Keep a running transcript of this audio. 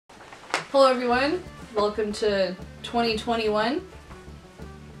Hello everyone, welcome to 2021.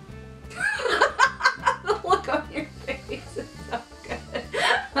 The look on your face is so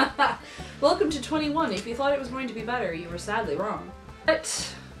good. Welcome to 21. If you thought it was going to be better, you were sadly wrong.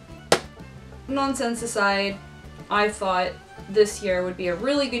 But nonsense aside, I thought this year would be a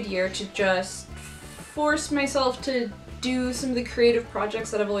really good year to just force myself to do some of the creative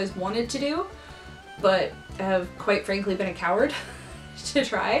projects that I've always wanted to do, but have quite frankly been a coward to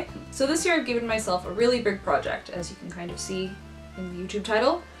try. So this year I've given myself a really big project, as you can kind of see in the YouTube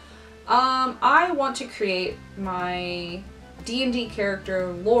title. I want to create my D&D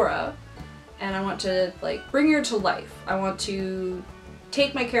character Laura, and I want to bring her to life. I want to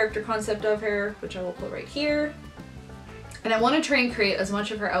take my character concept of her, which I will put right here, and I want to try and create as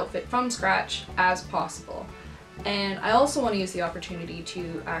much of her outfit from scratch as possible. And I also want to use the opportunity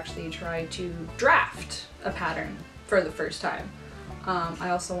to actually try to draft a pattern for the first time. I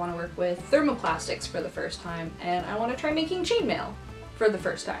also want to work with thermoplastics for the first time, and I want to try making chainmail for the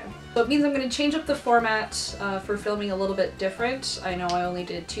first time. So it means I'm going to change up the format for filming a little bit different. I know I only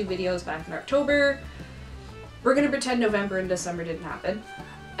did 2 videos back in October. We're going to pretend November and December didn't happen.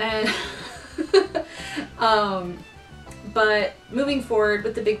 And but moving forward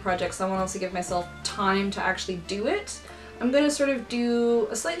with the big projects, I want to also give myself time to actually do it. I'm going to sort of do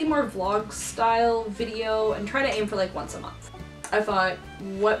a slightly more vlog style video and try to aim for once a month. I thought,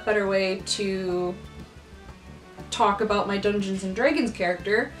 what better way to talk about my Dungeons & Dragons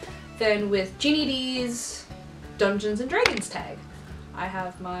character than with Ginny D's Dungeons & Dragons tag. I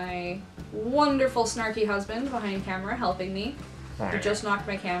have my wonderful snarky husband behind camera helping me. He just knocked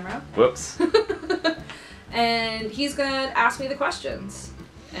my camera. Whoops. And he's gonna ask me the questions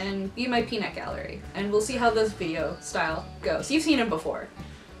and be my peanut gallery. And we'll see how this video style goes. You've seen him before.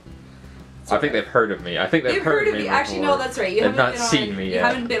 I think they've heard of me. I think they've heard of me. Actually, no, that's right. They've not seen me yet. You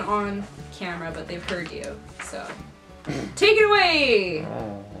haven't been on camera, but they've heard you. So, take it away!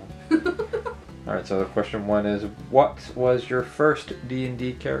 Oh. Alright, so question 1 is, what was your first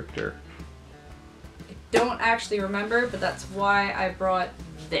D&D character? I don't actually remember, but that's why I brought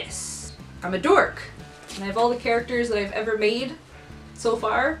this. I'm a dork, and I have all the characters that I've ever made so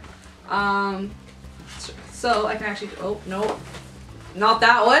far. So I can actually, oh, no, not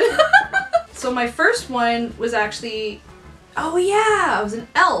that one. So my first one was actually, oh yeah, I was an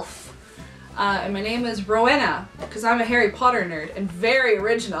elf. And my name is Rowena, because I'm a Harry Potter nerd and very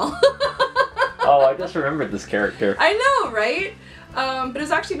original. Oh, I just remembered this character. I know, right? But it was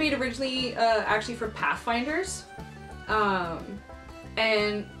actually made originally actually for Pathfinders.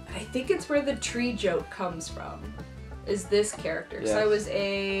 And I think it's where the tree joke comes from, is this character. Yes. So I was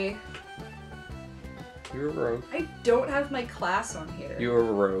a... You're a rogue. I don't have my class on here. You were a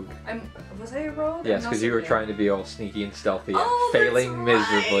rogue. Was I a rogue? Yes, because you were trying to be all sneaky and stealthy and that's failing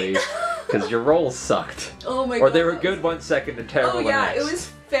miserably because your rolls sucked. Oh my god. Or they were good 1 second and terrible the next. It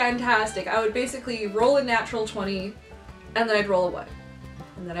was fantastic. I would basically roll a natural 20, and then I'd roll a 1.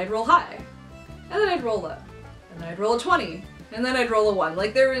 And then I'd roll high. And then I'd roll low. And then I'd roll a 20. And then I'd roll a 1.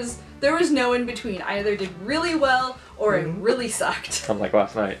 There was no in between. I either did really well or it really sucked. Unlike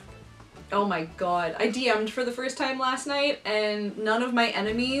last night. Oh my god. I DM'd for the first time last night, and none of my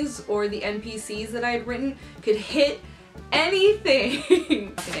enemies or the NPCs that I had written could hit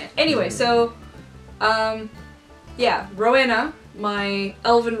anything. Anyway, so, yeah, Rowena, my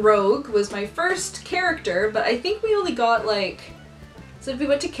elven rogue, was my first character, but I think we only got so we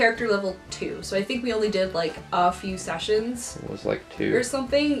went to character level 2, so I think we only did a few sessions. It was 2. Or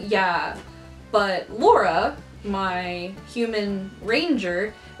something, yeah. But Laura, my human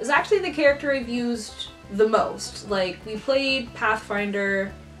ranger, is actually the character I've used the most. We played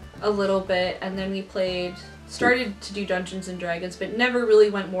Pathfinder a little bit, and then we started to do Dungeons & Dragons, but never really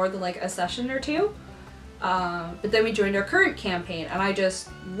went more than a session or 2. But then we joined our current campaign, and I just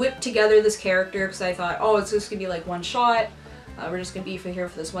whipped together this character because I thought, oh, it's just gonna be one shot. We're just gonna be here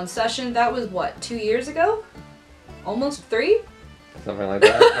for this 1 session. That was what, 2 years ago? Almost 3? Something like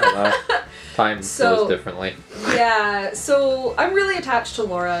that. I don't know. Time goes differently. Yeah, so I'm really attached to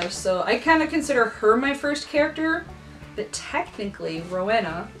Laura, so I kind of consider her my first character, but technically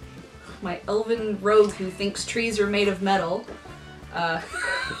Rowena, my elven rogue who thinks trees are made of metal,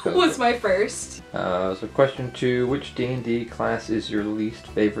 was my first. So question 2, which D&D class is your least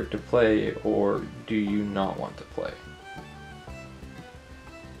favorite to play, or do you not want to play?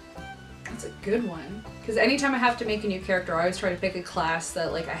 That's a good one. Because anytime I have to make a new character, I always try to pick a class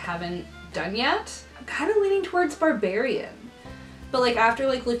that I haven't done yet. I'm kind of leaning towards Barbarian. But after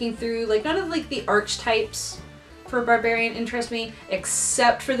looking through, none of the archetypes for Barbarian interest me,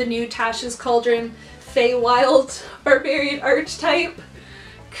 except for the new Tasha's Cauldron Feywild Barbarian archetype.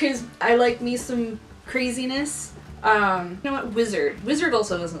 because I like me some craziness. You know what? Wizard. Wizard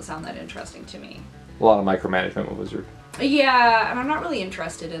also doesn't sound that interesting to me. A lot of micromanagement with Wizard. Yeah, and I'm not really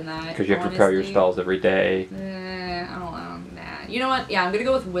interested in that. Because you have to prepare your spells every day. I don't know. Nah. You know what? Yeah, I'm gonna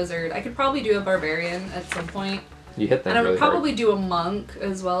go with Wizard. I could probably do a Barbarian at some point. You hit them and I would really probably hard. do a Monk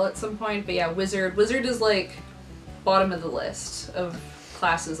as well at some point. But yeah, Wizard. Wizard is like bottom of the list of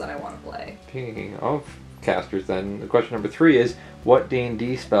classes that I want to play. Speaking of casters, then, the question number 3 is, what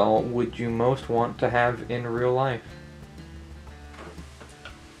D&D spell would you most want to have in real life?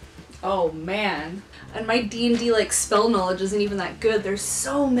 Oh man. And my D&D like spell knowledge isn't even that good. There's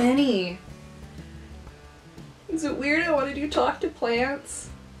so many. Is it weird I want to do talk to plants?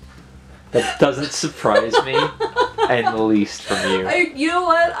 That doesn't surprise me in the least from you. You know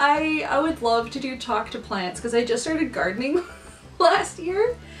what? I would love to do talk to plants because I just started gardening last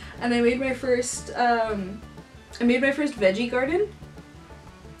year, and I made my first veggie garden.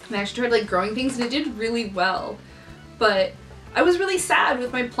 And I actually tried like growing things, and it did really well. But I was really sad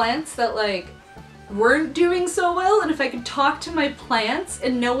with my plants that like weren't doing so well, and if I could talk to my plants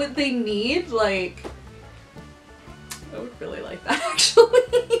and know what they need, like I would really like that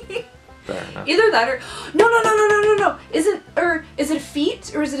actually. Fair enough. Either that or no. Is it a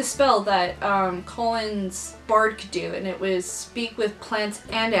feat or is it a spell that Colin's bard could do, and it was speak with plants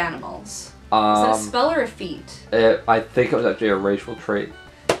and animals? Is that a spell or a feat? I think it was actually a racial trait.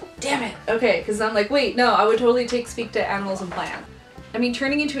 Damn it. Okay, because I'm like, wait, no, I would totally take speak to animals and plants. I mean,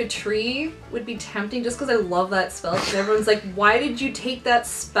 turning into a tree would be tempting just because I love that spell. Because everyone's like, why did you take that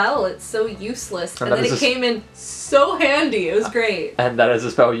spell? It's so useless. And then it came in so handy. It was great. And that is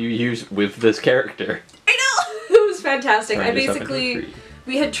a spell you use with this character. I know! It was fantastic.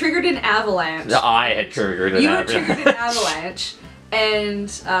 We had triggered an avalanche. I had triggered an avalanche. You had triggered an avalanche.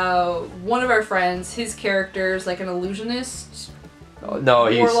 And one of our friends, his character's like an illusionist. No,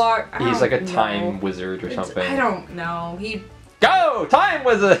 warlock. he's like a time wizard or something. I don't know. Go! Time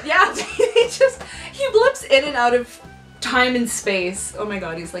wizard! Yeah, he blips in and out of time and space. Oh my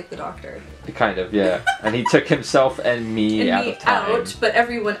god, he's like the Doctor. Kind of, yeah. And he took himself and me out of time. But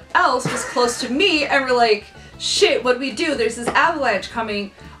everyone else was close to me, and we're like, shit, what do we do? There's this avalanche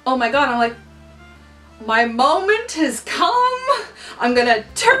coming. Oh my god, I'm like, my moment has come. I'm gonna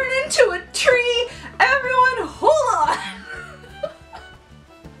turn into a tree. Everyone, hold on.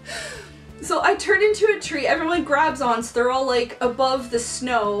 So I turn into a tree, everyone grabs on, so they're all like above the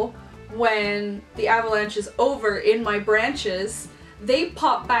snow when the avalanche is over in my branches. They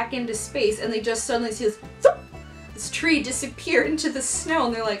pop back into space and they just suddenly see this tree disappear into the snow,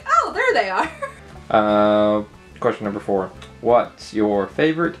 and they're like, oh, there they are. Question number 4. What's your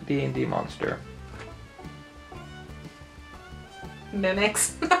favorite D&D monster?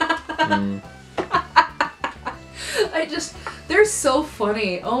 Mimics. They're so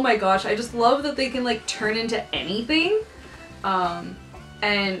funny. Oh my gosh, I just love that they can like turn into anything.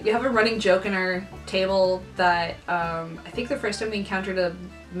 And we have a running joke in our table that I think the first time we encountered a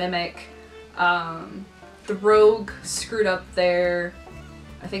mimic, the rogue screwed up their,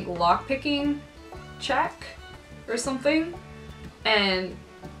 I think, lockpicking check or something, and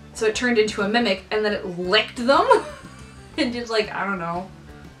so it turned into a mimic, and then it licked them and did like, I don't know,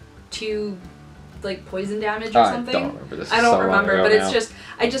 2 like poison damage or something. I don't remember this. I don't remember, but it's just,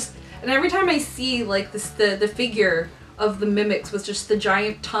 and every time I see like this, the figure of the mimics with just the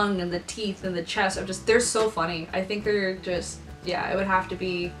giant tongue and the teeth and the chest, they're so funny. I think they're just, yeah, it would have to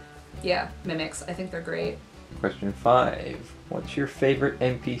be, yeah, mimics. I think they're great. Question 5. What's your favorite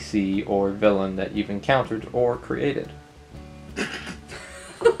NPC or villain that you've encountered or created?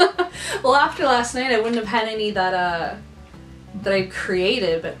 Well, after last night, I wouldn't have had any that I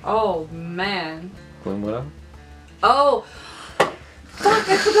created, but oh man. Gloom Widow? Oh! Fuck,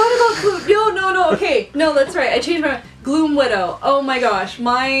 I forgot about Gloom. No, okay. No, that's right. I changed my mind. Gloom Widow. Oh my gosh.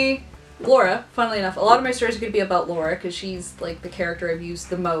 Laura, funnily enough, a lot of my stories are going to be about Laura, because she's like the character I've used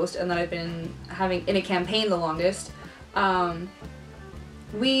the most and that I've been having in a campaign the longest.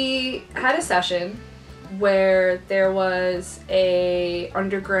 We had a session where there was a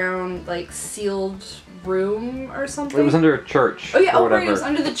underground, like, sealed room or something. It was under a church. Oh yeah, right, it was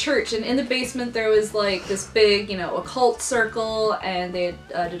under the church, and in the basement there was like this big, occult circle, and they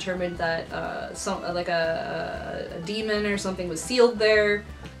had determined that a demon or something was sealed there.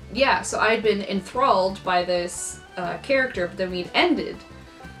 Yeah, so I'd been enthralled by this character, but then we'd ended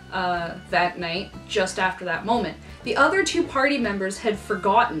that night just after that moment. The other 2 party members had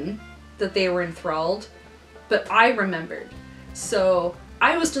forgotten that they were enthralled, but I remembered. So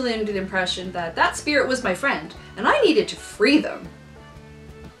I was still under the impression that that spirit was my friend, and I needed to free them.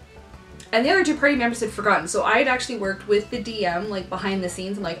 And the other 2 party members had forgotten. So I had actually worked with the DM, like, behind the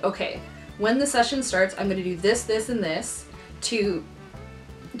scenes. I'm like, okay, when the session starts, I'm gonna do this, this, and this to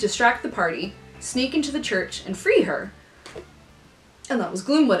distract the party, sneak into the church, and free her. And that was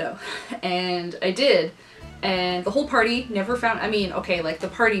Gloom Widow. And I did. And the whole party never found, I mean, okay, like, the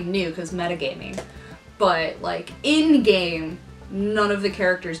party knew because metagaming. But, like, in-game, none of the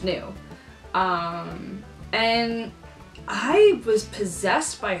characters knew. And I was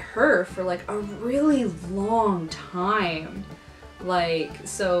possessed by her for, like, a really long time. Like,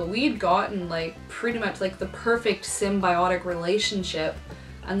 so we'd gotten, like, pretty much, like, the perfect symbiotic relationship.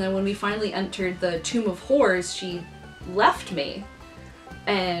 And then when we finally entered the Tomb of Horrors, she left me.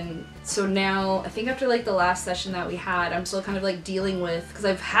 And so now, I think after, like, the last session that we had, I'm still kind of, like, dealing with, because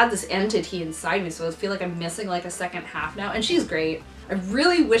I've had this entity inside me, so I feel like I'm missing, like, a second half now. And she's great. I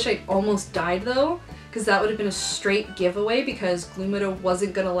really wish I'd almost died, though, because that would have been a straight giveaway, because Gloom Widow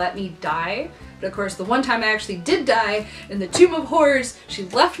wasn't gonna let me die. But of course, the one time I actually did die, in the Tomb of Horrors, she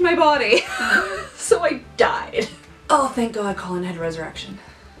left my body. So I died. Oh, thank God Colin had resurrection.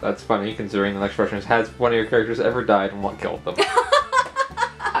 That's funny, considering the next question is, has one of your characters ever died and what killed them?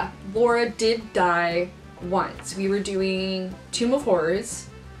 Laura did die once. We were doing Tomb of Horrors,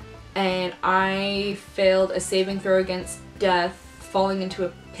 and I failed a saving throw against death, falling into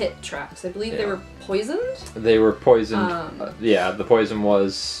a pit trap. So I believe they were poisoned? They were poisoned. Yeah, the poison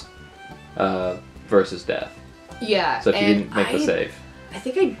was versus death. Yeah. So if you didn't make the save. I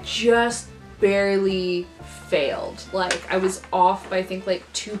think I just barely failed. Like, I was off by, I think, like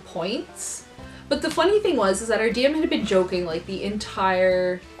 2 points. But the funny thing was, is that our DM had been joking, like, the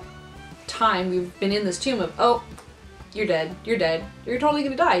entire time we've been in this tomb of, oh, you're dead, you're totally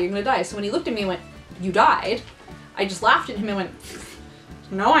gonna die, you're gonna die. So when he looked at me and went, you died, I just laughed at him and went,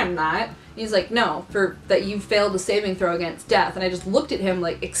 no, I'm not. And he's like, no, for that you failed a saving throw against death. And I just looked at him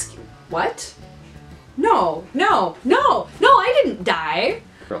like, excuse, what? No, I didn't die.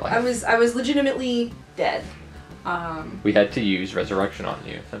 I was legitimately dead. We had to use resurrection on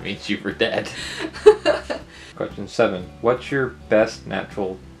you. That means you were dead. Question 7. What's your best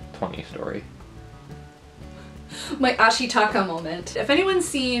natural 20 story? My Ashitaka moment. If anyone's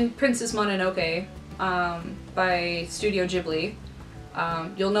seen Princess Mononoke by Studio Ghibli,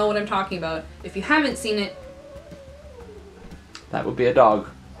 you'll know what I'm talking about. If you haven't seen it, that would be a dog.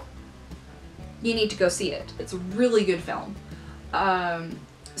 You need to go see it. It's a really good film.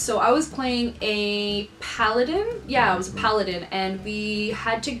 So I was playing a paladin. Yeah, I was a paladin, and we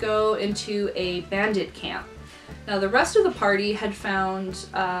had to go into a bandit camp. Now the rest of the party had found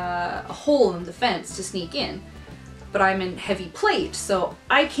a hole in the fence to sneak in, but I'm in heavy plate, so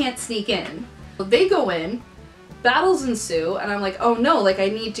I can't sneak in. So they go in, battles ensue, and I'm like, oh no, like I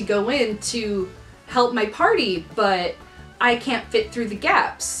need to go in to help my party, but I can't fit through the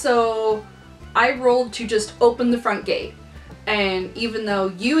gaps. So I rolled to just open the front gate. And even though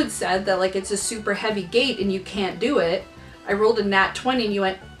you had said that like it's a super heavy gate and you can't do it, I rolled a nat 20 and you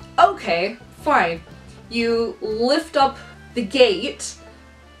went, okay, fine. You lift up the gate,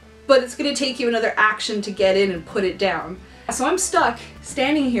 but it's gonna take you another action to get in and put it down. So I'm stuck,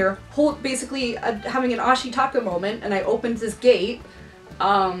 standing here, basically having an Ashitaka moment, and I opened this gate,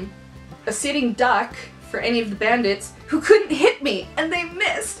 a sitting duck for any of the bandits who couldn't hit me, and they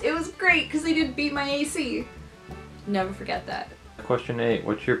missed. It was great, because they didn't beat my AC. Never forget that. Question 8.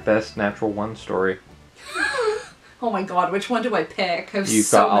 What's your best natural 1 story? Oh my god, which one do I pick?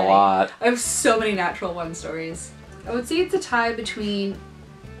 You've got a lot. I have so many natural 1 stories. I would say it's a tie between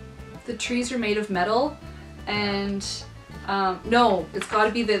The Trees Are Made of Metal and, no, it's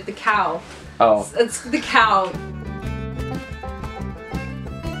gotta be the cow. Oh. It's the cow.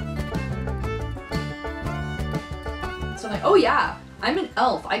 So I'm like, oh yeah, I'm an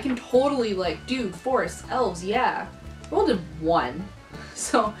elf. I can totally like, dude, forests, elves, yeah. I rolled a 1.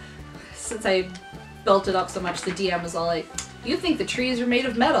 So, since I built it up so much, the DM was all like, you think the trees are made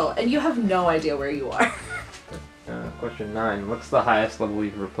of metal, and you have no idea where you are. Question 9. What's the highest level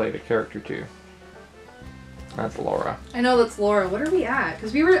you've ever played a character to? That's Laura. I know that's Laura. What are we at?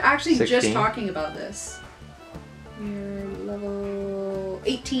 Because we were actually 16. just talking about this. We're level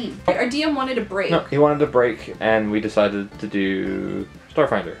 18. Our DM wanted a break. No, he wanted a break, and we decided to do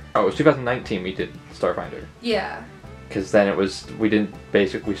Starfinder. Oh, it was 2019 we did Starfinder. Yeah. Because then it was,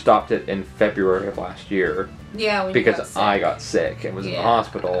 we stopped it in February of last year. Yeah, when because I got sick and was in the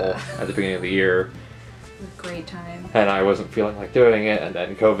hospital at the beginning of the year. It was a great time. And I wasn't feeling like doing it, and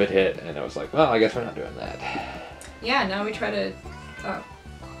then COVID hit, and I was like, well, I guess we're not doing that. Yeah, now we try to...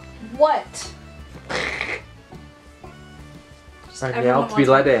 What? I yelled to be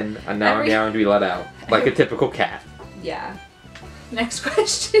let in, and now I'm yelling to be let out. Like a typical cat. Yeah. Next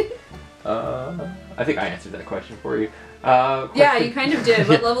question. I think I answered that question for you. Yeah, you kind of did.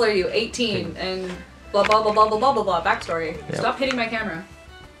 What level are you? 18 and blah blah blah blah blah blah blah blah. Backstory. Yep. Stop hitting my camera.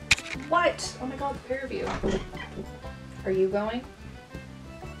 What? Oh my god, the pair of you. Are you going?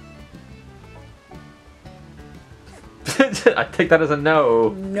 I take that as a no.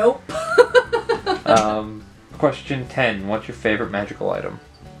 Nope. Question 10. What's your favorite magical item?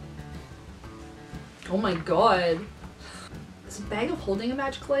 Oh my god. Is a bag of holding a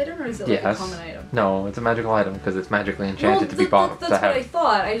magical item, or is it like a common item? No, it's a magical item because it's magically enchanted to be bought. That's what I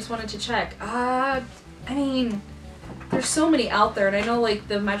thought. I just wanted to check. I mean, there's so many out there, and I know like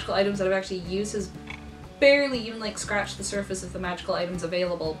the magical items that I've actually used has barely even like scratched the surface of the magical items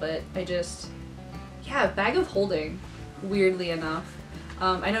available, but yeah, bag of holding, weirdly enough.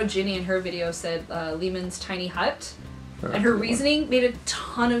 I know Ginny in her video said Lehman's tiny hut, and her reasoning made a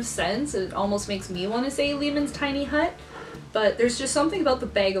ton of sense. It almost makes me want to say Lehman's tiny hut, but there's just something about the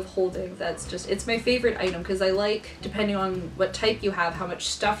bag of holding that's just, it's my favorite item because I like, depending on what type you have, how much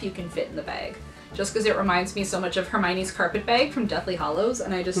stuff you can fit in the bag. Just because it reminds me so much of Hermione's carpet bag from Deathly Hallows,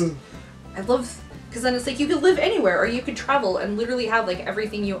 and I love, because then it's like you could live anywhere, or you could travel and literally have like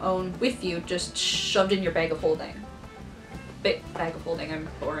everything you own with you just shoved in your bag of holding. Bag of holding, I'm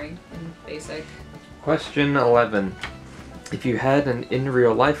boring and basic. Question 11. If you had an in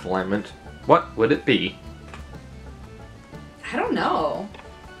real life alignment, what would it be? I don't know.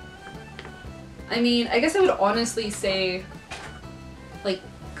 I mean, I guess I would honestly say, like,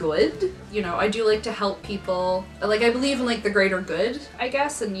 good. You know, I do like to help people. Like, I believe in, like, the greater good, I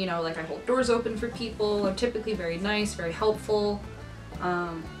guess. And, you know, like, I hold doors open for people. I'm typically very nice, very helpful.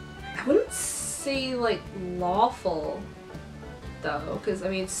 I wouldn't say, like, lawful, though. Because, I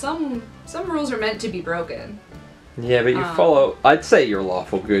mean, some rules are meant to be broken. Yeah, but you follow... I'd say you're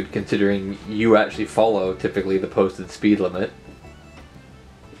lawful good, considering you actually follow, typically, the posted speed limit.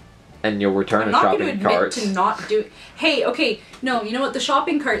 And you'll return a shopping cart. I'm not going to admit to not do... Hey, okay, no, you know what? The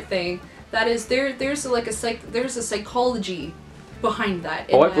shopping cart thing, that is... There's a psychology behind that.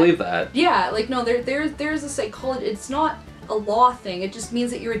 Oh, I believe that. Yeah, like, no, there's a psychology... It's not a law thing. It just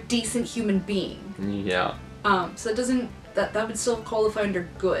means that you're a decent human being. Yeah. So that doesn't... That would still qualify under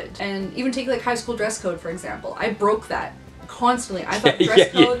good. And even take like high school dress code, for example. I broke that constantly. I thought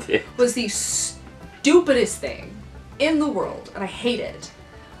dress code was the stupidest thing in the world, and I hate it.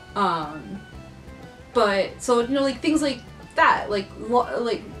 But so, you know, like things like that, like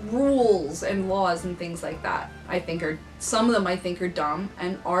rules and laws and things like that, I think are, some of them I think are dumb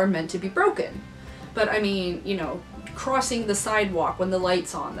and are meant to be broken. But I mean, you know, crossing the sidewalk when the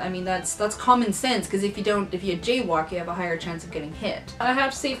light's on, I mean, that's common sense, because if you jaywalk, you have a higher chance of getting hit. I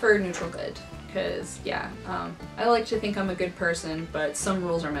have to say for neutral good, because yeah, I like to think I'm a good person, but some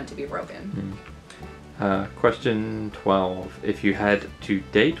rules are meant to be broken. Question 12. If you had to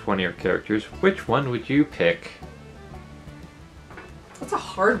date one of your characters, which one would you pick? That's a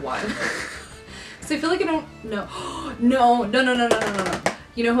hard one. Because I feel like I don't know. No.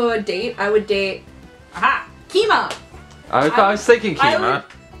 You know who I would date? I would date... Aha! Kima! I was thinking Kima. I would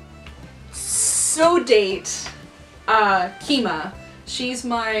so date Kima. She's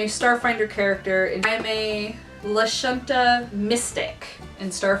my Starfinder character. I'm a Lashunta mystic in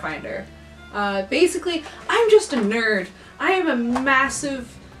Starfinder. Basically, I'm just a nerd. I am a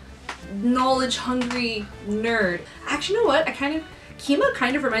massive, knowledge-hungry nerd. Actually, you know what? Kima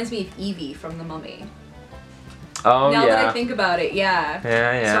kind of reminds me of Evie from The Mummy. Oh, now that I think about it, yeah.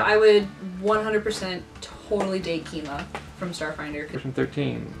 Yeah. So I would 100% totally date Kima from Starfinder. Question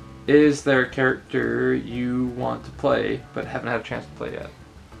 13. Is there a character you want to play, but haven't had a chance to play yet?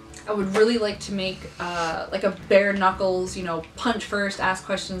 I would really like to make like a bare knuckles, you know, punch first, ask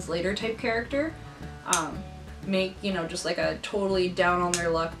questions later type character. Make, you know, just like a totally down on their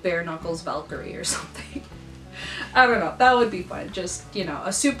luck bare knuckles Valkyrie or something. I don't know, that would be fun. Just, you know,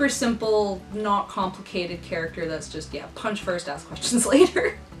 a super simple, not complicated character that's just, yeah, punch first, ask questions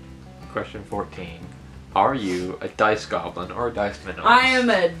later. Question 14. Are you a dice goblin or a dice minimalist? I am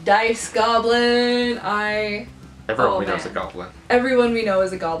a dice goblin. Everyone we know is a goblin. Everyone we know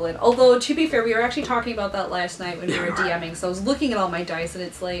is a goblin. Although, to be fair, we were actually talking about that last night when we were DMing, so I was looking at all my dice, and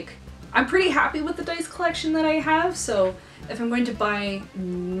it's like, I'm pretty happy with the dice collection that I have, so if I'm going to buy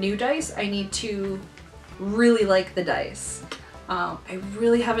new dice, I need to really like the dice. I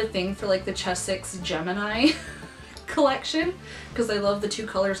really have a thing for like the Chess 6 Gemini collection, because I love the two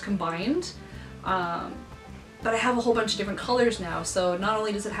colors combined. But I have a whole bunch of different colors now, so not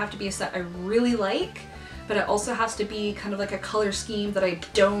only does it have to be a set I really like, but it also has to be kind of like a color scheme that I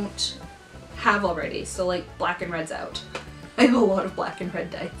don't have already. So like black and red's out. I have a lot of black and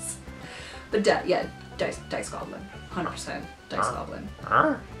red dice. But yeah, dice goblin. 100% dice goblin.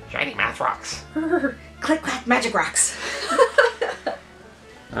 Shiny math rocks. Click clack magic rocks.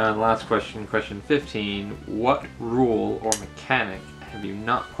 And last question, question 15. What rule or mechanic have you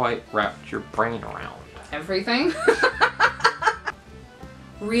not quite wrapped your brain around? Everything.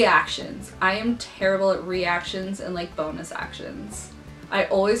 Reactions. I am terrible at reactions and like bonus actions. I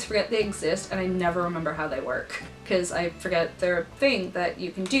always forget they exist and I never remember how they work because I forget they're a thing that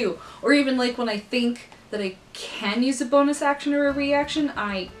you can do. Or even like when I think that I can use a bonus action or a reaction,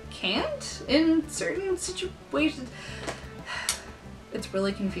 I can't in certain situations. It's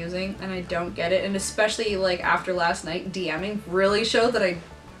really confusing and I don't get it, and especially like after last night, DMing really showed that I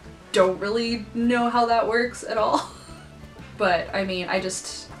don't really know how that works at all. But I mean,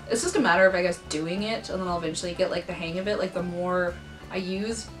 it's just a matter of I guess doing it, and then I'll eventually get like the hang of it. Like the more I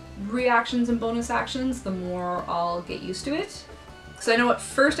use reactions and bonus actions, the more I'll get used to it. Because I know at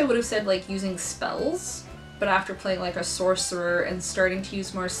first I would have said like using spells, but after playing like a sorcerer and starting to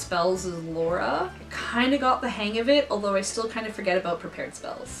use more spells as Laura, I kind of got the hang of it, although I still kind of forget about prepared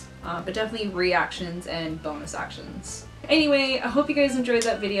spells. But definitely reactions and bonus actions. Anyway, I hope you guys enjoyed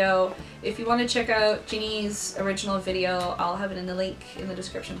that video. If you want to check out Ginny's original video, I'll have it in the link in the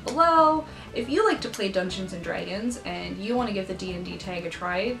description below. If you like to play Dungeons & Dragons and you want to give the D&D tag a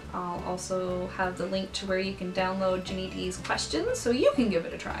try, I'll also have the link to where you can download Ginny D's questions so you can give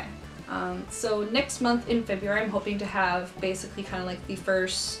it a try. So next month in February, I'm hoping to have basically kind of like the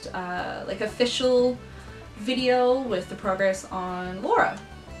first like official video with the progress on Laura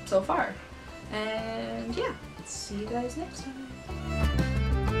so far. And yeah, see you guys next time.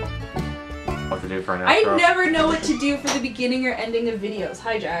 What to do for an I outro? never know what to do for the beginning or ending of videos.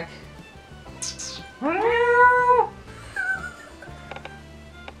 Hi, Jack.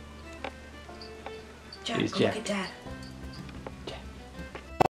 Jack, Jeez, go Jack. look at Dad.